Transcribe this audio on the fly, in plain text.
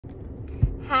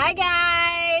Hi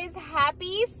guys,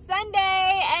 happy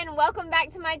Sunday and welcome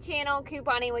back to my channel,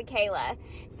 Couponing with Kayla.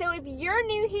 So if you're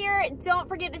new here, don't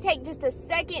forget to take just a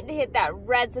second to hit that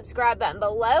red subscribe button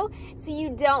below so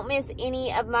you don't miss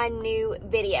any of my new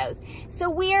videos. So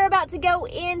we are about to go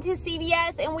into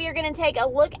CVS and we are going to take a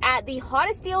look at the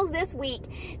hottest deals this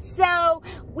week. So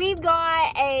we've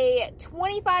got a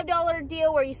 $25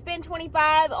 deal where you spend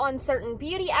 $25 on certain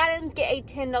beauty items, get a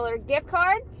 $10 gift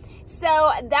card.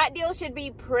 So that deal should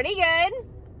be pretty good.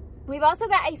 We've also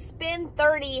got a spend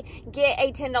 $30, get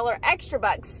a $10 extra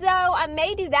buck. So I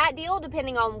may do that deal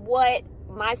depending on what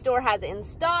my store has in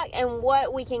stock and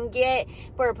what we can get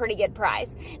for a pretty good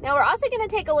price. Now we're also going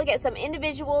to take a look at some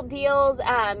individual deals,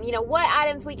 what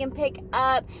items we can pick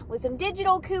up with some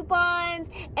digital coupons,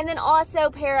 and then also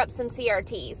pair up some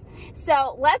CRTs.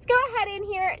 So let's go ahead in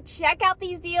here, check out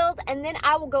these deals, and then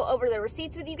I will go over the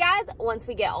receipts with you guys once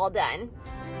we get all done.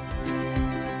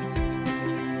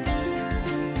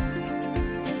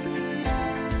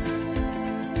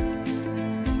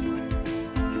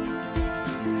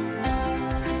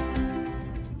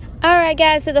 Alright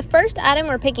guys, so the first item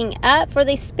we're picking up for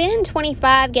the spend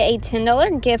 $25, get a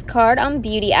 $10 gift card on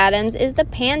beauty items is the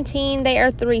Pantene. They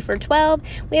are 3 for $12.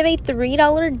 We have a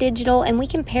 $3 digital and we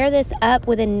can pair this up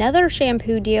with another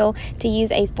shampoo deal to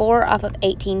use a 4 off of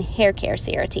 18 hair care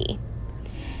CRT.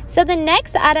 So the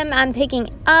next item I'm picking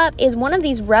up is one of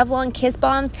these Revlon Kiss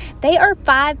Bombs. They are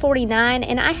 $5.49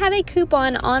 and I have a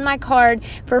coupon on my card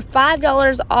for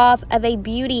 $5 off of a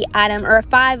beauty item or a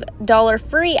 $5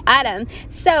 free item.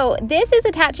 So this is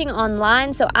attaching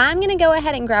online, so I'm going to go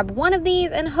ahead and grab one of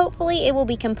these and hopefully it will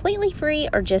be completely free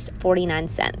or just 49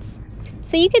 cents.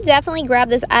 So you could definitely grab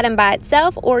this item by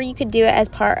itself or you could do it as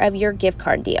part of your gift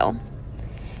card deal.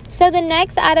 So the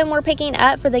next item we're picking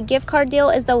up for the gift card deal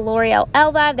is the L'Oreal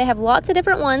Elvive. They have lots of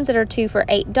different ones that are 2 for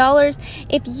 $8.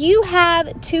 If you have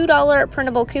 $2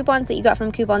 printable coupons that you got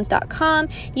from coupons.com,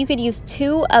 you could use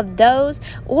 2 of those.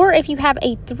 Or if you have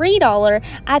a $3,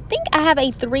 I think I have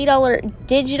a $3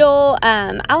 digital.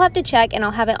 I'll have to check and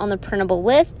I'll have it on the printable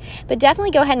list, but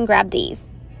definitely go ahead and grab these.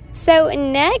 So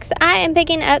next I am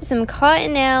picking up some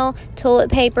Cottonelle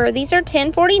toilet paper. These are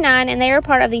 $10.49 and they are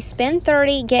part of the spend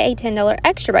 $30, get a $10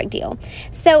 extra buck deal.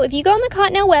 So if you go on the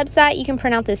Cottonelle website, you can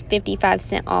print out this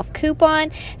 55% off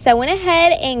coupon. So I went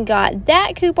ahead and got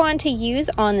that coupon to use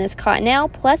on this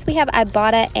Cottonelle. Plus we have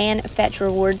Ibotta and Fetch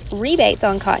Rewards rebates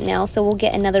on Cottonelle. So we'll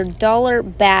get another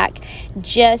 $1 back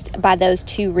just by those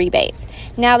 2 rebates.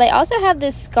 Now they also have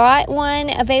this Scott one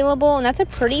available and that's a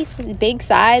pretty big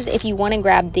size. If you want to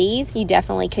grab these, you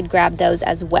definitely could grab those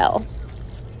as well.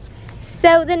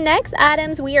 So the next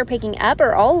items we are picking up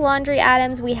are all laundry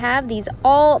items. We have these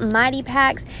all mighty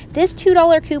packs. This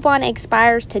 $2 coupon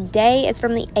expires today. It's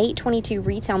from the 8/22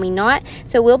 Retail Me Not,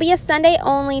 so it will be a Sunday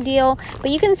only deal, but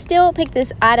you can still pick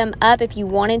this item up if you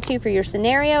wanted to for your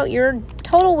scenario. Your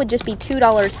total would just be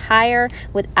 $2 higher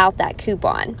without that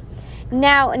coupon.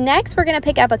 Now, next we're going to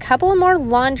pick up a couple of more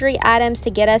laundry items to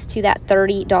get us to that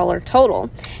 $30 total.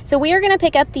 So we are going to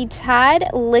pick up the Tide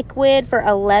Liquid for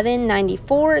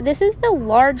 $11.94. This is the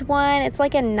large one. It's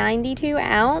like a 92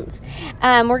 ounce.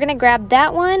 We're going to grab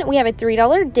that one. We have a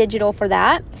 $3 digital for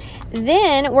that.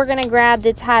 Then we're going to grab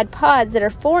the Tide Pods that are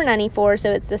 $4.94,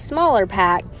 so it's the smaller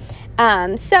pack.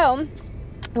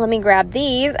 Let me grab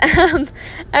these.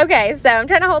 Okay, so I'm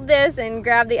trying to hold this and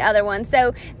grab the other one.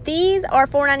 So these are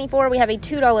 $4.94. We have a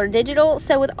 $2 digital.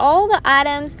 So with all the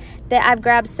items that I've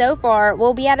grabbed so far,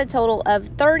 we'll be at a total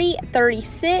of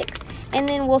 $36. And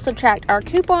then we'll subtract our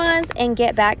coupons and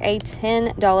get back a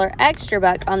 $10 extra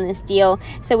buck on this deal.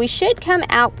 So we should come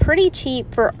out pretty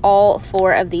cheap for all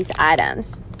 4 of these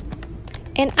items.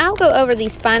 And I'll go over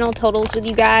these final totals with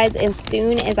you guys as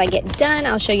soon as I get done.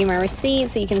 I'll show you my receipt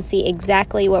so you can see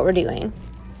exactly what we're doing.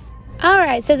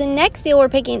 Alright, so the next deal we're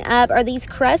picking up are these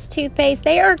Crest toothpaste.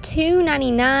 They are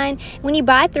 $2.99. When you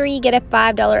buy 3, you get a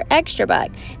 $5 extra buck.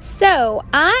 So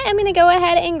I am going to go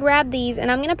ahead and grab these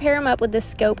and I'm going to pair them up with the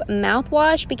Scope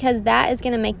mouthwash because that is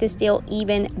going to make this deal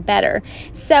even better.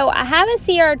 So I have a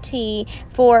CRT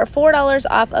for $4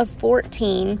 off of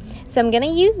 14. So I'm going to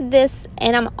use this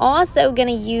and I'm also going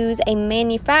to use a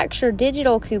manufacturer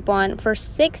digital coupon for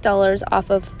 $6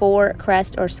 off of 4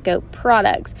 Crest or Scope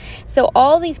products. So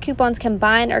all these coupons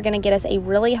combined are going to get us a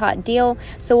really hot deal.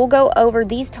 So we'll go over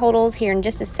these totals here in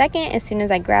just a second. As soon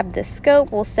as I grab the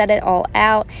Scope, we'll set it all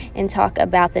out and talk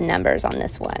about the numbers on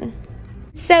this one.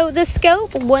 So the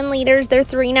Scope 1 liters, they're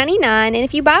 $3.99, and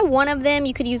if you buy one of them,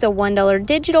 you could use a $1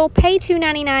 digital, pay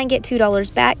 $2.99, get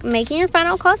 $2 back, making your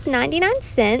final cost 99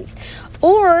 cents.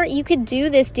 Or you could do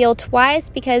this deal twice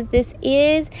because this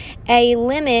is a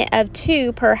limit of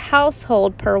 2 per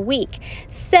household per week.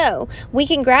 So we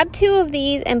can grab 2 of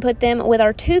these and put them with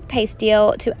our toothpaste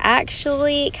deal to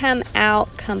actually come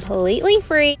out completely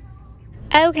free.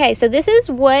 Okay, so this is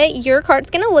what your cart's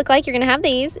going to look like. You're going to have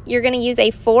these. You're going to use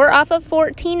a 4 off of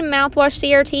 14 mouthwash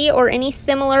CRT or any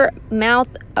similar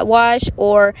mouthwash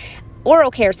or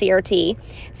oral care CRT.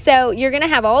 So you're going to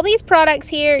have all these products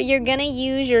here. You're going to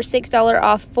use your $6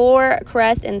 off for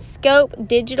Crest and Scope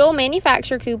digital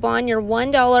manufacturer coupon, your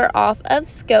 $1 off of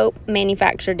Scope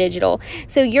manufacturer digital.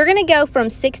 So you're going to go from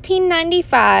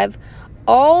 $16.95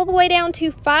 all the way down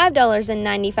to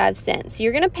 $5.95. So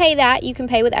you're going to pay that. You can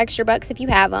pay with extra bucks if you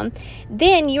have them.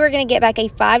 Then you are going to get back a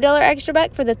 $5 extra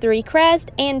buck for the 3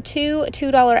 Crest and two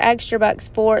 $2 extra bucks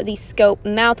for the Scope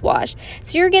mouthwash.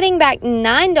 So you're getting back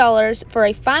 $9 for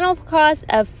a final cost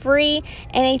of free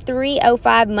and a $3.05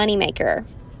 moneymaker.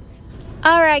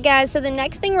 Alright guys, so the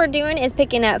next thing we're doing is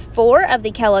picking up 4 of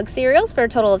the Kellogg's cereals for a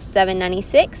total of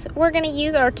 $7.96. We're going to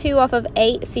use our 2 off of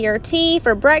 8 CRT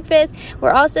for breakfast.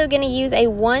 We're also going to use a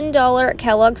 $1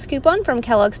 Kellogg's coupon from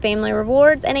Kellogg's Family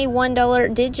Rewards and a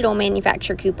 $1 digital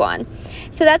manufacturer coupon.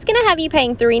 So that's going to have you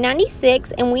paying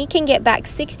 $3.96, and we can get back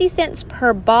 60 cents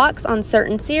per box on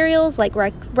certain cereals like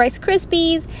Rice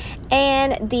Krispies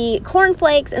and the Corn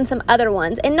Flakes and some other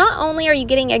ones. And not only are you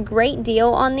getting a great deal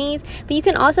on these, but you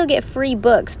can also get free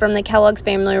books from the Kellogg's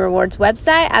Family Rewards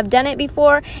website. I've done it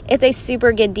before. It's a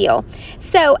super good deal.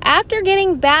 So after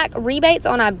getting back rebates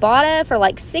on Ibotta for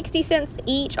like 60 cents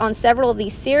each on several of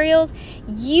these cereals,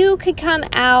 you could come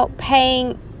out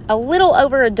paying a little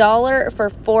over $1 for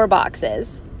 4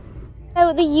 boxes.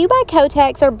 So the U by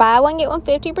Kotex are buy one get one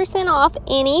 50% off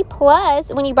any, plus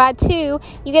when you buy 2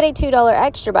 you get a $2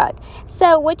 extra buck.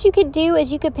 So what you could do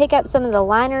is you could pick up some of the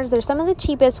liners. They're some of the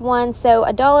cheapest ones, so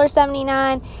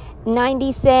 $1.79,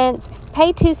 90 cents,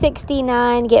 pay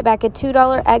 $2.69, get back a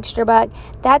 $2 extra buck.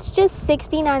 That's just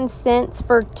 69 cents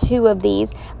for 2 of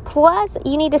these. Plus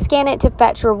you need to scan it to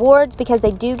fetch rewards because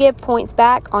they do give points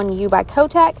back on U by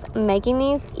Kotex, making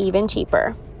these even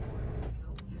cheaper.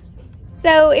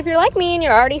 So if you're like me and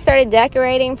you're already started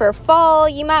decorating for fall,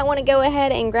 you might want to go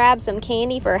ahead and grab some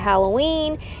candy for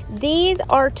Halloween. These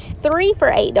are 3 for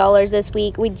 $8 this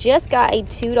week. We just got a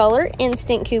 $2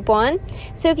 instant coupon.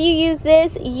 So if you use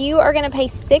this, you are going to pay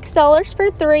 $6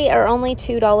 for 3 or only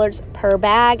 $2 per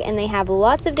bag. And they have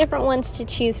lots of different ones to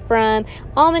choose from.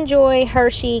 Almond Joy,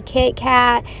 Hershey, Kit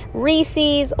Kat,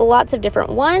 Reese's, lots of different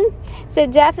ones. So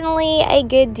definitely a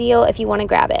good deal if you want to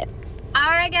grab it.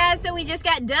 Alright guys, so we just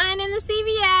got done in the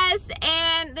CVS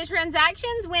and the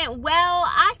transactions went well.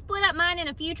 I split up mine in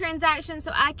a few transactions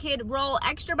so I could roll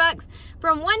extra bucks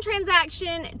from one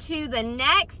transaction to the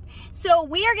next. So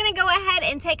we are going to go ahead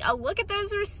and take a look at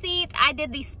those receipts. I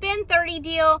did the spend 30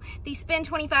 deal, the spend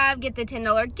 25, get the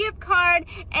 $10 gift card,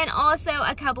 and also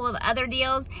a couple of other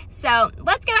deals. So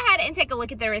let's go ahead and take a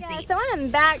look at the receipts. Yeah, so I'm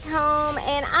back home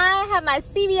and I have my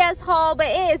CVS haul, but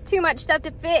it is too much stuff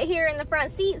to fit here in the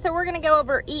front seat. So we're going to go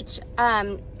over each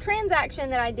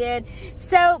transaction that I did.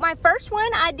 So my first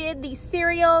one, I did the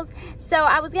cereals. So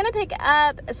I was going to pick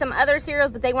up some other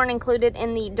cereals, but they weren't included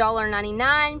in the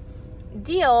 $1.99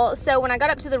 deal. So when I got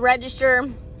up to the register,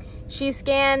 she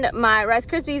scanned my Rice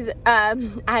Krispies. I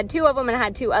had 2 of them and I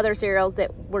had 2 other cereals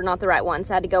that were not the right ones,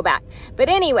 so I had to go back. But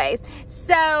anyways,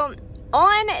 so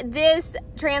on this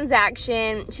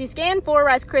transaction, she scanned 4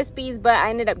 Rice Krispies, but I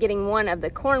ended up getting 1 of the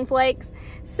Corn Flakes.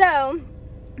 So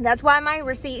that's why my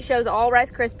receipt shows all Rice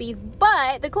Krispies.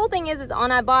 But the cool thing is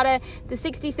on Ibotta, the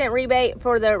 60-cent rebate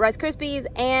for the Rice Krispies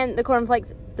and the Corn Flakes,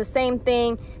 the same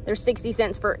thing. There's 60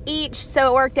 cents for each.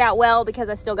 So it worked out well because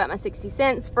I still got my 60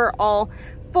 cents for all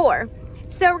 4.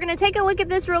 So we're going to take a look at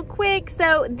this real quick.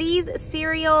 So these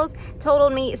cereals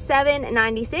totaled me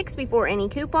 $7.96 before any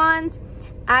coupons.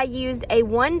 I used a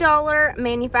 $1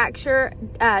 manufacturer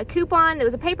coupon. There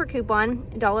was a paper coupon,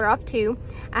 $1 off 2.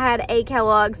 I had a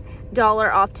Kellogg's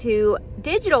 $1 off 2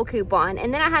 digital coupon,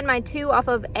 and then I had my 2 off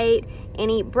of 8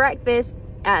 any breakfast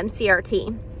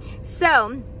CRT.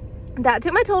 So that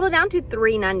took my total down to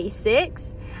 $3.96.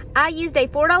 I used a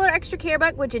 $4 extra care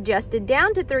buck, which adjusted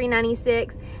down to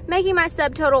 $3.96, making my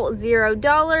subtotal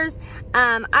 $0.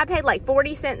 I paid like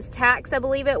 40 cents tax, I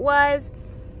believe it was.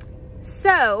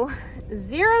 So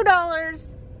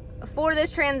 $0 for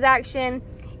this transaction.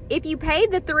 If you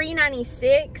paid the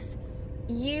 $3.96,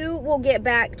 you will get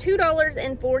back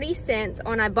 $2.40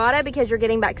 on Ibotta because you're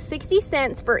getting back 60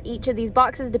 cents for each of these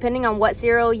boxes depending on what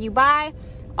cereal you buy.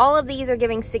 All of these are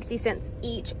giving 60 cents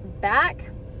each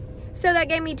back. So that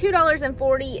gave me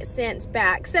 $2.40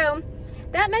 back. So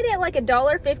that made it like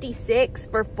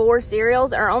 $1.56 for 4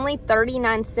 cereals, or only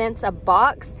 39 cents a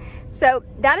box. So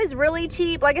that is really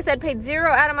cheap. Like I said, paid $0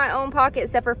 out of my own pocket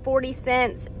except for 40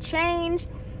 cents change,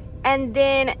 and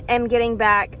then am getting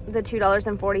back the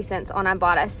 $2.40 on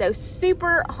Ibotta. So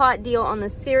super hot deal on the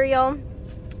cereal.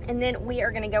 And then we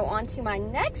are gonna go on to my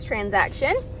next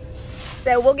transaction.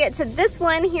 So we'll get to this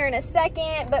one here in a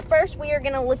second, but first we are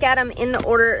gonna look at them in the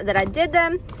order that I did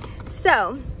them.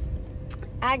 So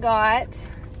I got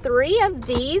 3 of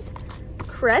these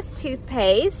Crest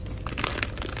toothpaste.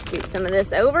 Scoot some of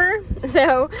this over.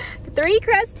 So 3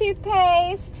 Crest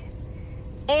toothpaste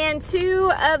and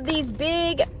 2 of these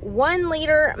big 1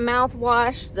 liter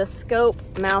mouthwash, the Scope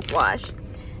mouthwash.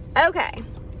 Okay,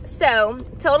 so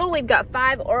total we've got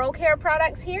 5 oral care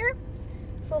products here.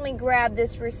 So let me grab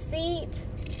this receipt.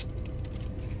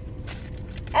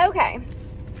 Okay,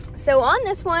 so on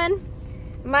this one,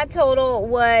 my total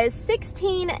was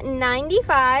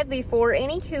 $16.95 before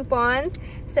any coupons.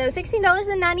 So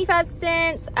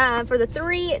 $16.95 for the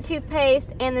 3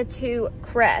 toothpaste and the 2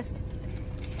 Crest.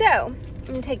 So I'm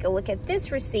gonna take a look at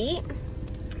this receipt.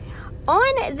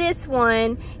 On this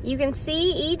one, you can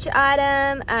see each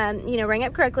item, rang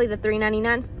up correctly, the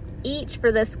 $3.99 each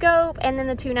for the Scope, and then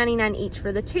the $2.99 each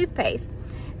for the toothpaste.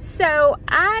 So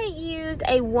I used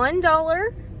a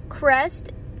 $1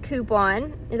 Crest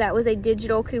coupon. That was a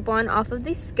digital coupon off of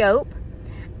the Scope.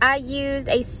 I used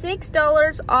a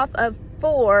 $6 off of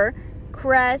 4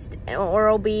 Crest,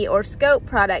 Oral-B, or Scope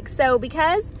products. So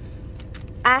because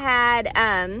I had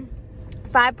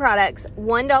 5 products,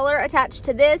 $1 attached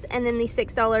to this, and then the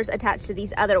 $6 attached to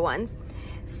these other ones.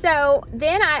 So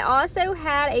then I also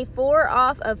had a 4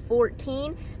 off of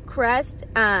 14 Crest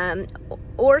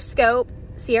or Scope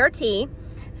CRT.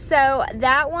 So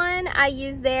that one I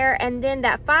used there, and then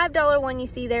that $5 one you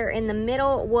see there in the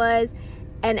middle was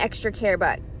an extra care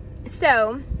buck.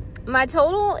 So my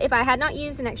total, if I had not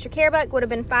used an extra care buck, would have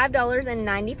been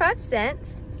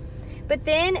 $5.95. But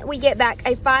then we get back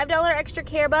a $5 extra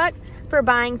care buck for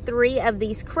buying 3 of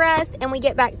these Crest, and we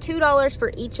get back $2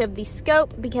 for each of the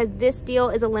Scope, because this deal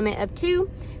is a limit of 2.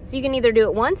 So you can either do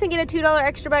it once and get a $2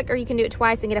 extra buck, or you can do it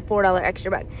twice and get a $4 extra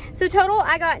buck. So total,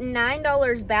 I got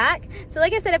 $9 back. So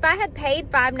like I said, if I had paid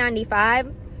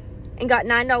 $5.95 and got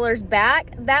 $9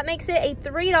 back, that makes it a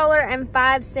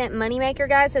 $3.05 moneymaker,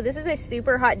 guys. So this is a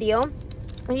super hot deal.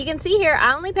 And you can see here,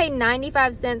 I only paid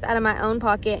 95 cents out of my own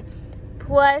pocket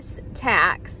plus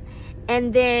tax,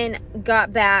 and then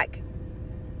got back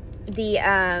the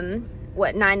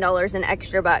 $9 in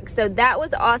extra bucks. So that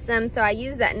was awesome. So I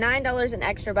used that $9 in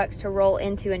extra bucks to roll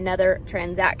into another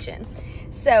transaction.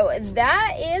 So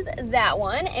that is that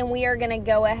one, and we are gonna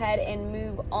go ahead and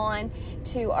move on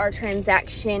to our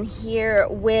transaction here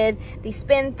with the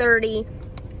spend 30,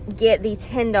 get the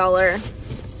 $10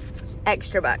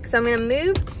 extra bucks. So I'm gonna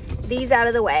move these out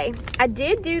of the way. I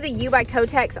did do the U by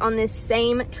Kotex on this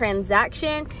same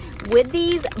transaction with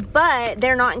these, but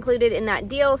they're not included in that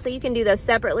deal, so you can do those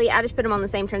separately. I just put them on the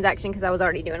same transaction because I was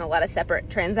already doing a lot of separate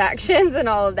transactions and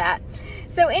all of that.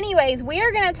 So anyways, we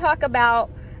are going to talk about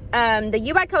the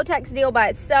U by Kotex deal by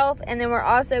itself, and then we're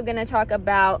also going to talk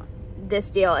about this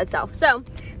deal itself. So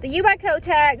the U by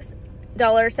Kotex,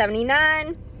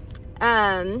 $1.79,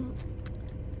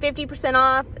 50%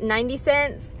 off, 90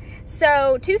 cents.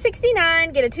 So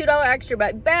 $2.69, get a $2 extra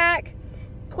buck back.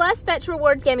 Plus Fetch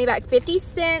Rewards gave me back 50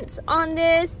 cents on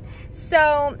this.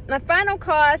 So my final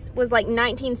cost was like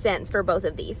 19 cents for both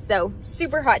of these. So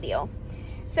super hot deal.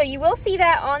 So you will see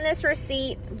that on this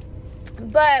receipt,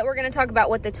 but we're gonna talk about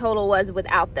what the total was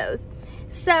without those.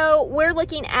 So we're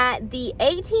looking at the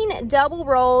 18 double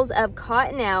rolls of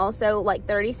Cottonelle, so like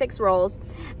 36 rolls.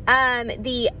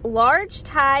 The large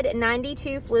Tide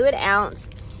 92 fluid ounce.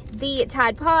 The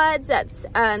Tide Pods, that's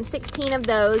 16 of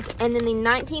those, and then the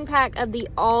 19 pack of the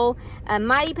all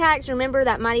Mighty Packs. Remember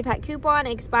that Mighty Pack coupon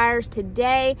expires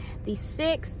today, the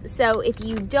 6th, so if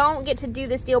you don't get to do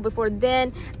this deal before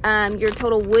then, your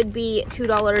total would be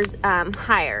 $2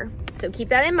 higher, so keep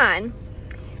that in mind.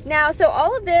 Now, so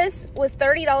all of this was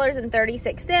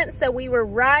 $30.36, so we were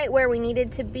right where we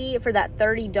needed to be for that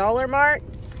 $30 mark.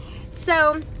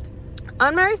 So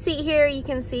on my receipt here, you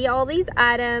can see all these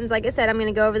items. Like I said, I'm going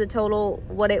to go over the total,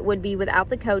 what it would be without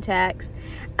the Kotex.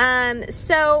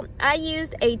 So I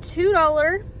used a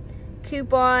 $2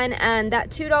 coupon.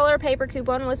 That $2 paper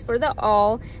coupon was for the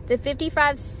all. The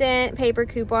 55-cent paper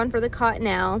coupon for the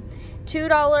Cottonelle.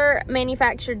 $2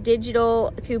 manufactured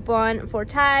digital coupon for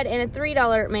Tide, and a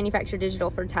 $3 manufactured digital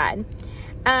for Tide.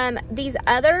 These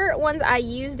other ones I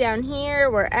used down here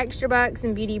were extra bucks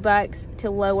and beauty bucks to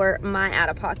lower my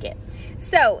out-of-pocket.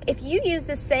 So if you use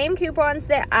the same coupons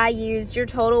that I used, your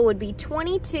total would be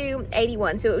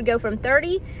 $22.81. So it would go from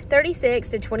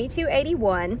 $30.36 to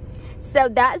 $22.81. So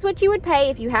that's what you would pay.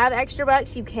 If you have extra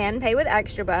bucks, you can pay with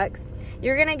extra bucks.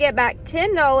 You're gonna get back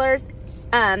 $10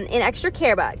 in extra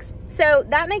care bucks. So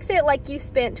that makes it like you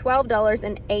spent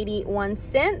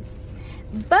 $12.81.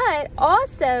 But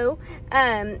also,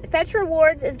 Fetch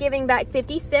Rewards is giving back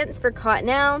 50 cents for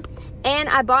Cottonelle, and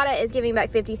Ibotta is giving back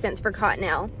 50 cents for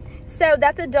Cottonelle. So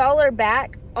that's $1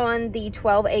 back on the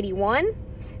 $12.81.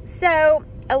 So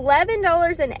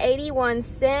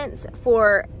 $11.81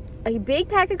 for a big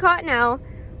pack of Cottonelle,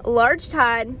 a large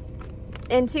Tide,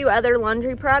 and 2 other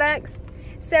laundry products.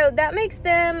 So that makes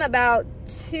them about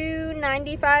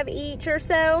 $2.95 each or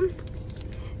so.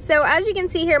 So as you can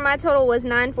see here, my total was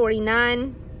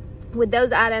 $9.49 with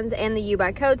those items and the U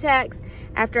by Kotex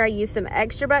after I used some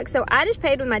extra bucks. So I just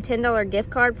paid with my $10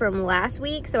 gift card from last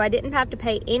week, so I didn't have to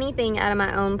pay anything out of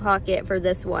my own pocket for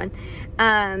this one.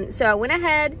 So I went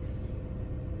ahead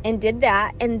and did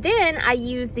that, and then I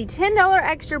used the $10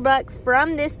 extra buck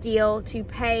from this deal to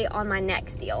pay on my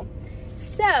next deal.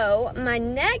 So my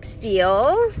next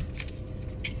deal,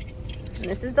 and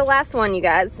this is the last one, you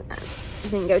guys,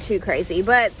 didn't go too crazy,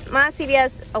 but my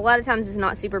CVS a lot of times is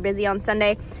not super busy on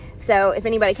Sunday. So if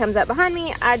anybody comes up behind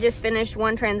me, I just finish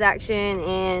one transaction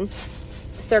and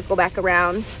circle back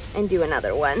around and do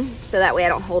another one, so that way I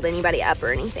don't hold anybody up or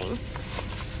anything.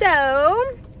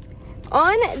 So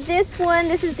on this one,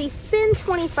 this is the spend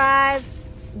 25,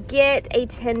 get a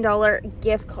 $10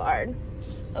 gift card.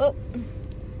 Oh,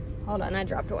 hold on, I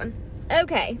dropped one.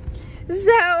 Okay,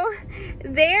 so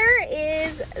there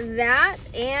is that,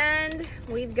 and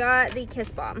we've got the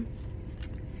Kiss Bomb.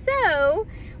 So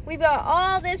we've got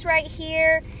all this right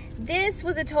here. This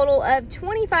was a total of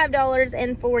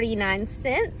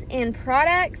 $25.49 in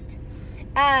products.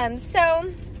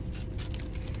 So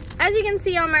as you can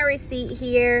see on my receipt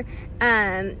here,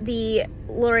 the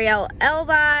L'Oreal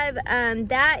Elvive,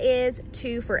 that is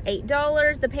 2 for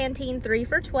 $8. The Pantene 3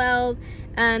 for $12.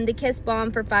 The Kiss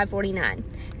Bomb for $5.49.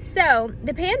 So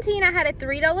the Pantene, I had a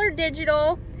 $3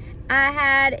 digital. I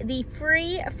had the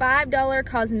free $5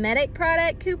 cosmetic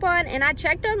product coupon, and I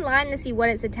checked online to see what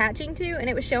it's attaching to, and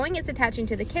it was showing it's attaching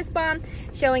to the Kiss Bomb,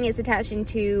 showing it's attaching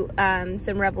to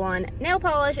some Revlon nail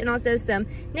polish, and also some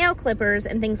nail clippers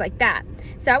and things like that.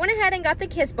 So I went ahead and got the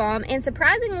Kiss Bomb, and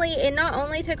surprisingly, it not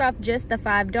only took off just the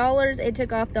 $5, it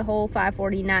took off the whole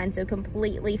 $5.49, so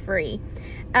completely free.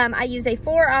 I used a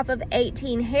 4 off of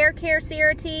 18 hair care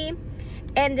CRT.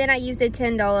 And then I used a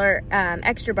 $10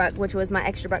 extra buck, which was my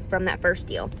extra buck from that first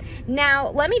deal. Now,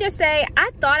 let me just say,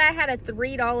 I thought I had a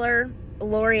 $3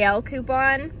 L'Oreal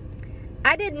coupon.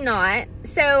 I did not.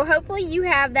 So hopefully you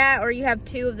have that, or you have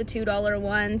 2 of the $2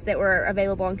 ones that were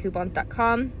available on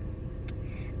coupons.com.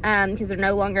 Because they're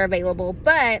no longer available.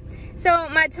 But, so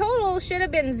my total should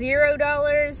have been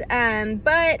 $0,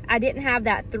 but I didn't have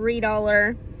that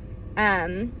 $3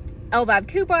 Elvive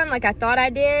coupon like I thought I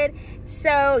did.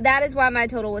 So that is why my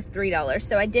total was $3.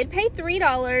 So I did pay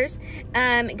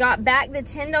 $3, got back the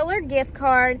 $10 gift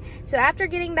card. So after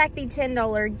getting back the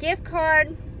 $10 gift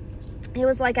card, it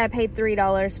was like I paid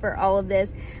 $3 for all of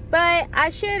this. But I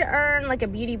should earn like a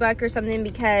beauty buck or something,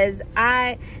 because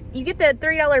you get the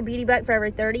 $3 beauty buck for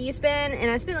every 30 you spend,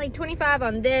 and I spent like 25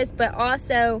 on this, but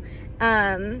also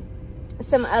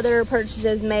some other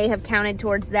purchases may have counted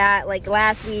towards that, like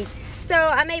last week. So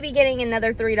I may be getting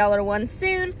another $3 one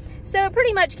soon. So it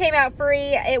pretty much came out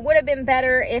free. It would have been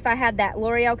better if I had that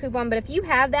L'Oreal coupon, but if you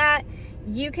have that,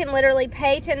 you can literally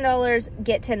pay $10,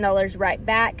 get $10 right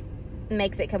back.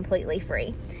 Makes it completely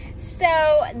free. So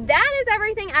that is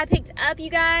everything I picked up, you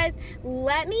guys.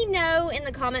 Let me know in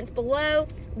the comments below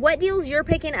what deals you're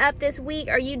picking up this week.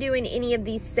 Are you doing any of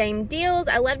these same deals?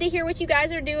 I love to hear what you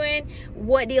guys are doing,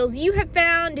 what deals you have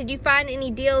found. Did you find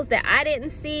any deals that I didn't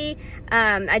see?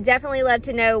 I definitely love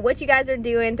to know what you guys are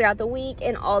doing throughout the week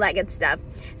and all that good stuff.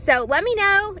 So let me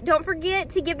know. Don't forget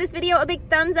to give this video a big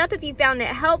thumbs up if you found it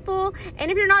helpful.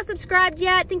 And if you're not subscribed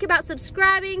yet, think about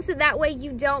subscribing so that way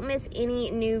you don't miss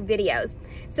any new videos.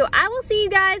 So I will see you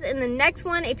guys in the next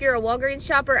one. If you're a Walgreens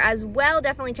shopper as well,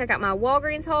 definitely check out my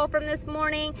Walgreens haul from this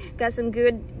morning. Got some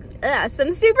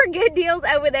super good deals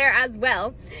over there as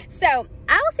well. So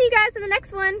I will see you guys in the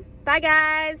next one. Bye,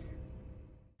 guys.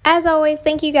 As always,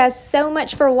 thank you guys so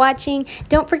much for watching.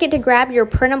 Don't forget to grab your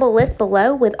printable list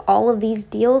below with all of these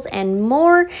deals and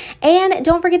more. And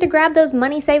don't forget to grab those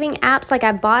money-saving apps like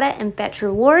I Bought It and Fetch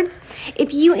Rewards.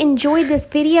 If you enjoyed this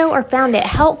video or found it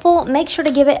helpful, make sure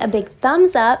to give it a big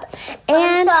thumbs up.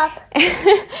 And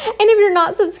if you're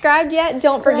not subscribed yet,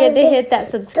 don't forget to hit that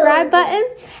subscribe button.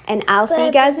 And I'll see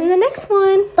you guys in the next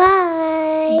one.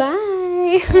 Bye.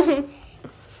 Bye.